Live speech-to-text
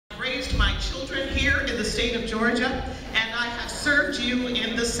children here in the state of Georgia, and I have served you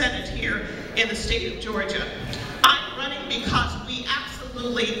in the Senate here in the state of Georgia. I'm running because we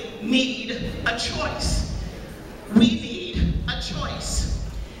absolutely need a choice. We need a choice.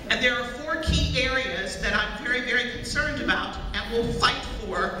 And there are 4 key areas that I'm very, very concerned about and will fight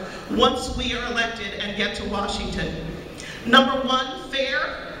for once we are elected and get to Washington. Number 1,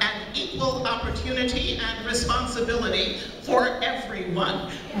 fair and equal opportunity and responsibility for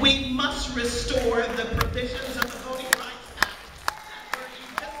everyone. We must restore the provisions of the Voting Rights Act that were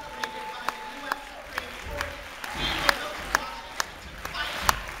eviscerated by the U.S. Supreme Court. We will go to Washington to fight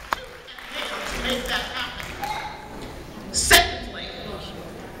tooth and nail to make that happen. Secondly,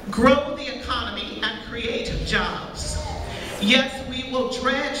 grow the economy and create jobs. Yes, we will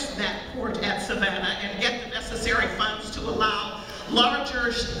dredge that port at Savannah and get the necessary funds to allow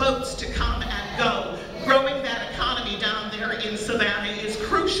larger boats to come and go. Growing that economy down there in Savannah is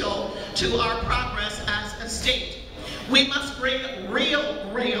crucial to our progress as a state. We must bring real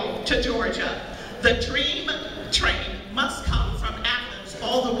rail to Georgia. The dream train must come from Athens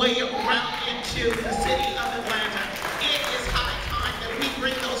all the way around into the city of Atlanta. It is high time that we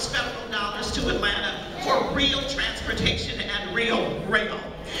bring those federal dollars to Atlanta for real transportation and real rail.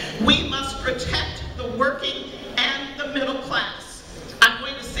 We must protect the working and the middle class. I'm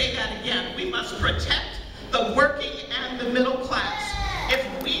going to say that again. We must protect the working and the middle class.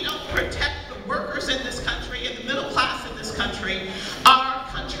 If we don't protect the workers in this country and the middle class in this country, our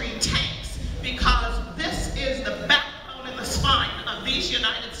country tanks, because this is the backbone and the spine of these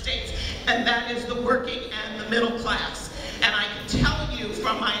United States, and that is the working and the middle class. And I can tell you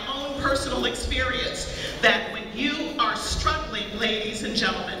from my own personal experience that when you are struggling, ladies and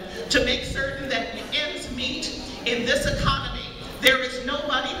gentlemen, to make certain that ends meet in this economy, there is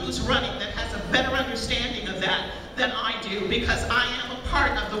nobody who's running that has a better understanding of that than I do, because I am a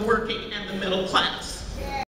part of the working and the middle class.